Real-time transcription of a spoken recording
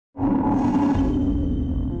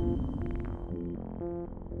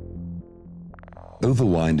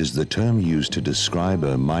Overwind is the term used to describe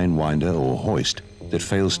a mine winder or hoist that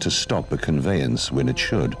fails to stop a conveyance when it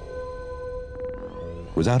should.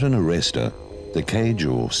 Without an arrestor, the cage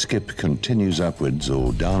or skip continues upwards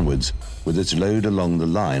or downwards with its load along the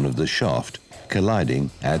line of the shaft,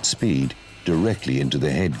 colliding at speed directly into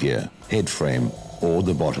the headgear, head frame, or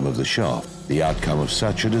the bottom of the shaft. The outcome of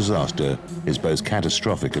such a disaster is both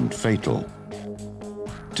catastrophic and fatal.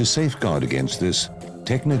 To safeguard against this,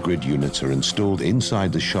 Technogrid units are installed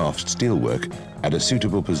inside the shaft steelwork at a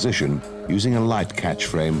suitable position using a light catch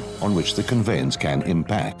frame on which the conveyance can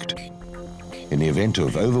impact. In the event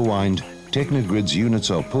of overwind, Technogrid's units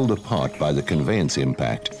are pulled apart by the conveyance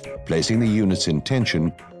impact, placing the units in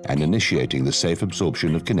tension and initiating the safe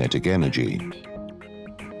absorption of kinetic energy.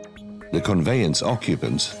 The conveyance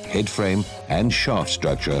occupants, head frame, and shaft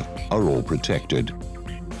structure are all protected.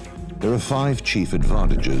 There are 5 chief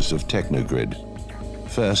advantages of Technogrid.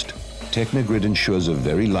 First, Technogrid ensures a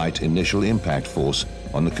very light initial impact force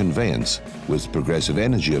on the conveyance with progressive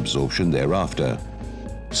energy absorption thereafter.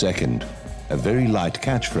 Second, a very light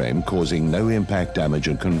catch frame causing no impact damage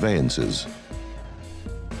on conveyances.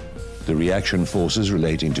 The reaction forces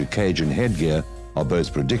relating to cage and headgear are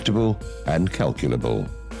both predictable and calculable.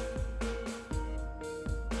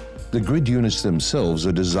 The grid units themselves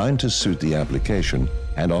are designed to suit the application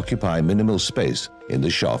and occupy minimal space in the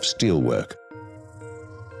shaft steelwork.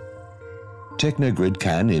 Technogrid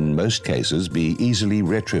can, in most cases, be easily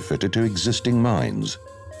retrofitted to existing mines.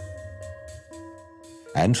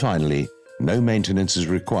 And finally, no maintenance is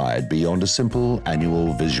required beyond a simple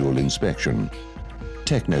annual visual inspection.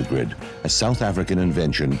 Technogrid, a South African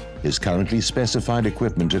invention, is currently specified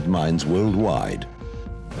equipment at mines worldwide.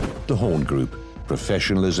 The Horn Group,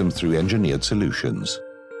 professionalism through engineered solutions.